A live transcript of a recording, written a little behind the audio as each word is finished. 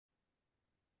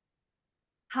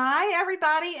Hi,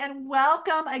 everybody, and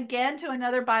welcome again to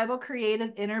another Bible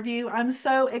Creative interview. I'm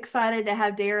so excited to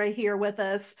have Dara here with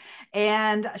us,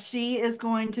 and she is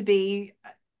going to be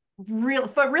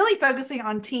really focusing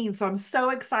on teens. So I'm so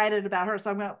excited about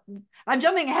her. I'm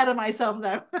jumping ahead of myself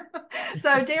though.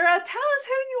 So Dara, tell us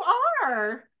who you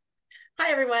are. Hi,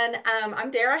 everyone.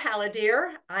 I'm Dara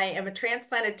Halydier. I am a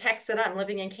transplanted Texan. I'm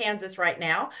living in Kansas right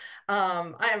now.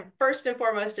 I'm first and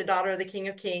foremost a daughter of the King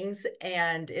of Kings,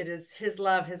 and it is his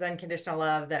love, his unconditional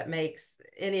love, that makes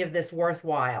any of this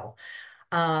worthwhile.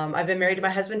 I've been married to my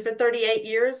husband for 38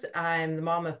 years. I'm the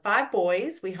mom of five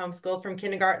boys. We homeschooled from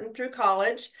kindergarten through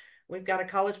college. We've got a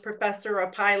college professor, a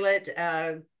pilot,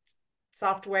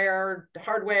 software,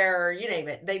 hardware, you name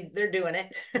it. They're doing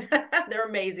it. They're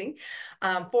amazing.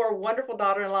 Four wonderful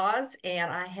daughter-in-laws,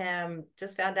 and I have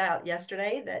just found out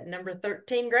yesterday that number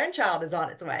 13 grandchild is on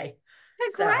its way.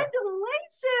 So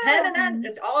 10 and under,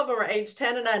 Congratulations. all of them are age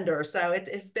 10 and under. So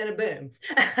it's been a boom.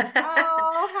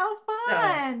 Oh, how So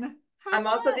fun. How I'm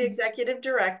also the fun. executive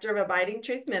director of Abiding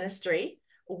Truth Ministry,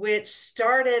 which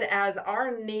started as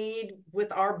our need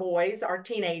with our boys, our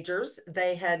teenagers.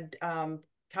 They had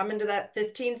come into that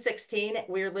 15, 16.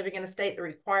 We were living in a state that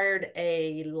required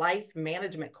a life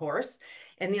management course.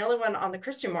 And the only one on the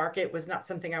Christian market was not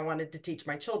something I wanted to teach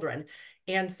my children.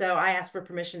 And so I asked for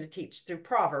permission to teach through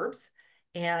Proverbs.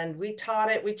 And we taught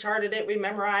it, we charted it, we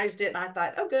memorized it. And I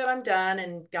thought, oh, good, I'm done.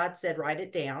 And God said, write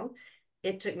it down.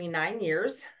 It took me 9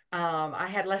 years. I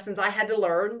had lessons I had to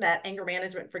learn, that anger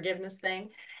management forgiveness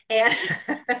thing, and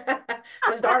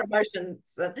those darn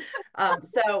emotions.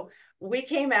 So we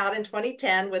came out in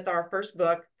 2010 with our first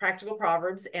book, Practical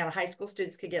Proverbs, and high school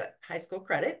students could get high school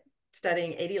credit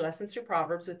studying 80 lessons through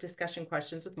Proverbs with discussion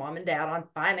questions with mom and dad on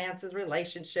finances,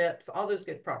 relationships, all those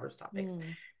good Proverbs topics. So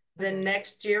The good.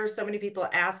 next year, so many people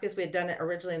asked us, we had done it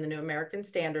originally in the New American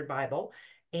Standard Bible,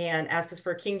 and asked us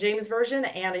for a King James Version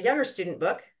and a younger student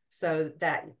book. So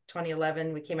that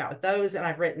 2011, we came out with those, and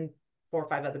I've written 4 or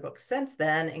 5 other books since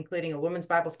then, including a women's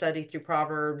Bible study through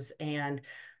Proverbs and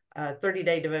a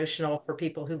 30-day devotional for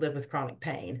people who live with chronic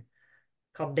pain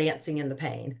called Dancing in the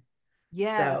Pain.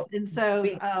 Yes. So And so,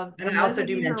 we, and and I those also of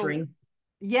do you who are, mentoring.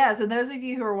 yes, and those of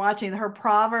you who are watching, her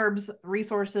Proverbs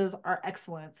resources are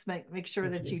excellent. Make sure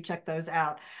Thank that you you. check those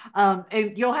out.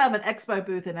 And you'll have an expo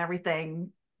booth and everything.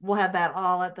 We'll have that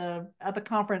all at the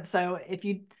conference. So if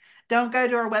you don't go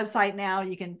to our website now,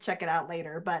 you can check it out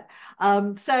later. But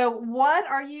so what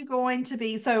are you going to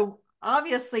be? So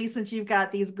obviously, since you've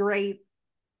got these great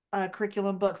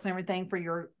curriculum books and everything for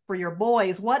your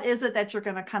boys, what is it that you're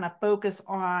going to kind of focus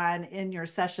on in your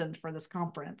sessions for this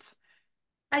conference?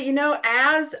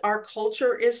 As our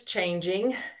culture is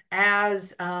changing, as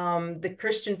the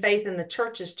Christian faith in the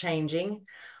church is changing,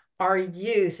 our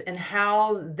youth and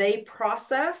how they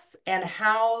process and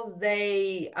how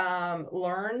they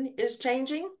learn is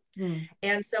changing. Mm,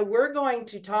 And so we're going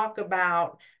to talk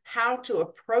about how to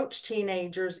approach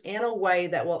teenagers in a way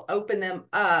that will open them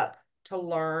up to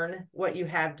learn what you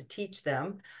have to teach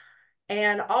them.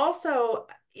 And also,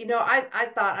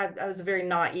 I thought I was a very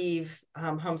naive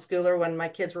homeschooler when my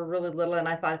kids were really little. And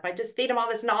I thought if I just feed them all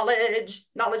this knowledge,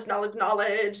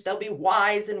 they'll be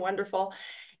wise and wonderful.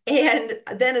 And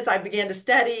then as I began to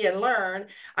study and learn,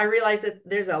 I realized that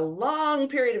there's a long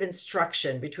period of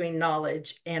instruction between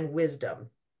knowledge and wisdom.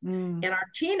 mm, And our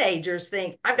teenagers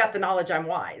think, I've got the knowledge, I'm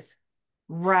wise.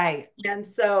 right. And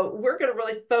so we're going to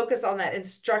really focus on that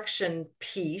instruction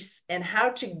piece and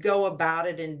how to go about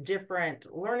it in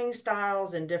different learning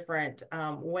styles and different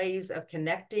ways of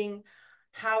connecting.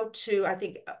 How to, I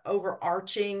think,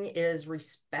 overarching is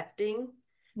respecting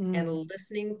and Mm,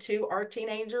 listening to our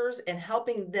teenagers and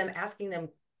helping them, asking them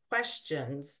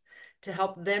questions to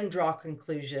help them draw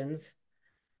conclusions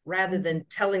rather mm, than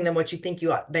telling them what you think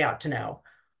they ought to know.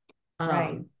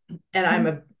 right. Um, and I'm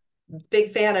a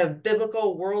big fan of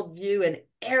biblical worldview in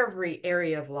every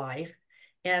area of life.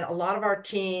 And a lot of our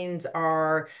teens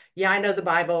are, yeah, I know the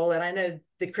Bible and I know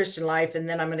the Christian life, and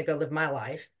then I'm going to go live my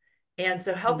life. And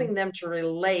so Mm. helping them to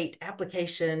relate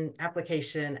application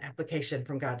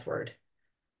from God's word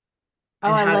Oh,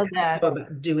 and I how to love kind of that. go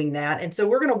about doing that. And so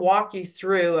we're going to walk you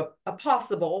through a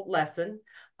possible lesson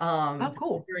Oh,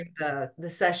 cool. during the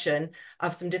session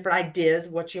of some different ideas,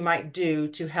 what you might do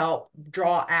to help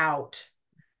draw out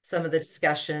some of the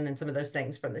discussion and some of those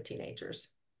things from the teenagers.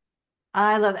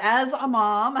 I love as a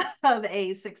mom of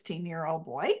a 16-year-old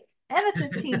boy and a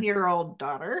 15-year-old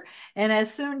daughter and a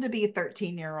soon to be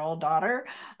 13-year-old daughter.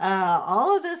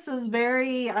 All of this is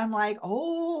I'm like,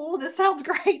 oh, this sounds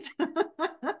great.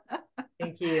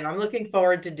 Thank you. I'm looking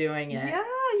forward to doing it. Yeah,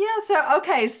 yeah. So,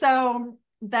 okay. So,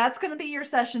 that's going to be your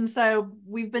session. So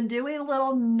we've been doing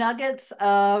little nuggets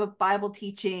of Bible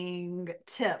teaching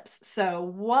tips. So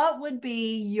what would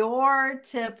be your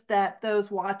tip that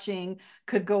those watching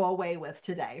could go away with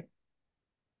today?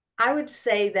 I would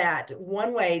say that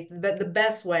one way, but the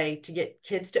best way to get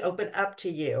kids to open up to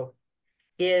you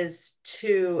is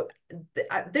to,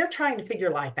 they're trying to figure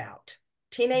life out.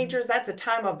 Teenagers, that's a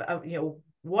time of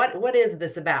what is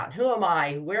this about? Who am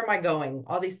I? Where am I going?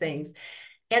 All these things.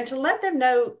 And to let them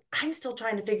know, I'm still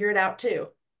trying to figure it out too.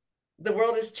 The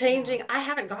world is Yeah. changing. I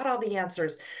haven't got all the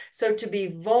answers. So to be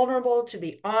vulnerable, to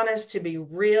be honest, to be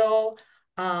real,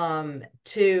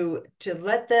 to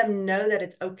let them know that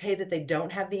it's okay that they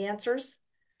don't have the answers,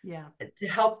 Yeah. to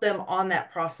help them on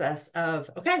that process of,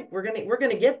 okay, we're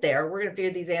gonna get there. We're gonna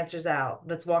figure these answers out.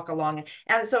 Let's walk along.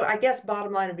 And so I guess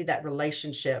bottom line would be that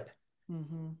relationship,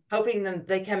 Mm-hmm. hoping them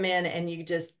they come in and you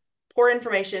just pour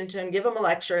information to them, give them a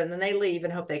lecture, and then they leave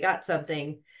and hope they got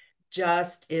something,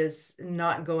 just is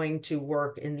not going to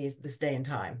work in this day and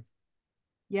time.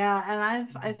 Yeah, and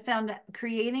I've found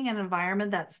creating an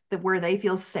environment where they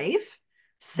feel safe,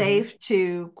 Mm-hmm. safe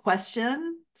to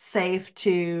question, safe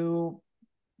to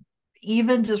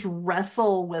even just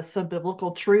wrestle with some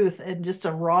biblical truth in just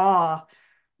a raw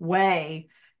way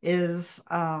is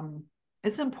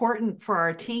it's important for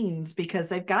our teens because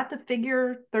they've got to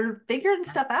they're figuring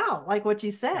stuff out, like what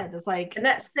you Yeah. said. It's like, And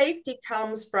that safety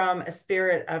comes from a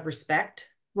spirit of respect.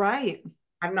 right.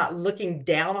 I'm not looking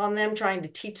down on them, trying to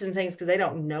teach them things because they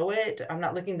don't know it. I'm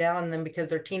not looking down on them because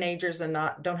they're teenagers and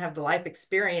not don't have the life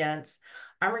experience.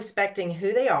 I'm respecting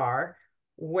who they are,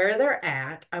 where they're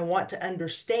at. I want to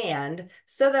understand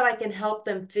so that I can help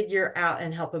them figure out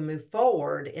and help them move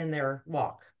forward in their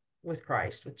walk with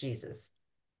Christ, with Jesus.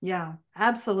 Yeah,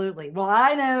 absolutely. Well,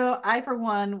 I know I, for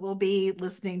one, will be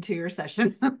listening to your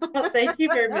session. Well, thank you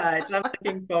very much. I'm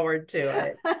looking forward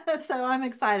to it. So I'm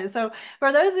excited. So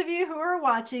for those of you who are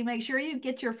watching, make sure you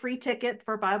get your free ticket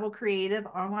for Bible Creative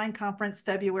Online Conference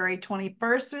February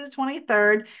 21st through the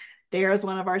 23rd. Dara is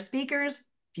one of our speakers.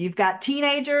 If you've got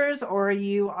teenagers or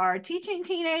you are teaching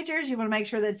teenagers, you want to make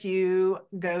sure that you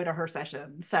go to her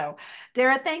session. So,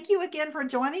 Dara, thank you again for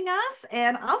joining us,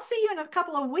 and I'll see you in a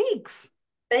couple of weeks.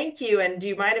 Thank you. And do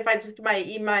you mind if I just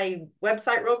my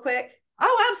website real quick?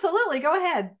 Oh, absolutely. Go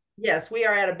ahead. Yes, we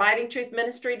are at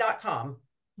abidingtruthministry.com.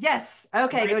 Yes.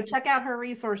 Okay. Go Abiding, check out her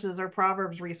resources. Her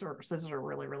Proverbs resources are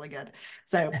really, really good.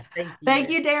 So thank thank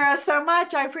you. you, Dara, so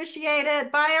much. I appreciate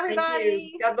it. Bye, Thank you.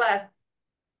 everybody. God bless.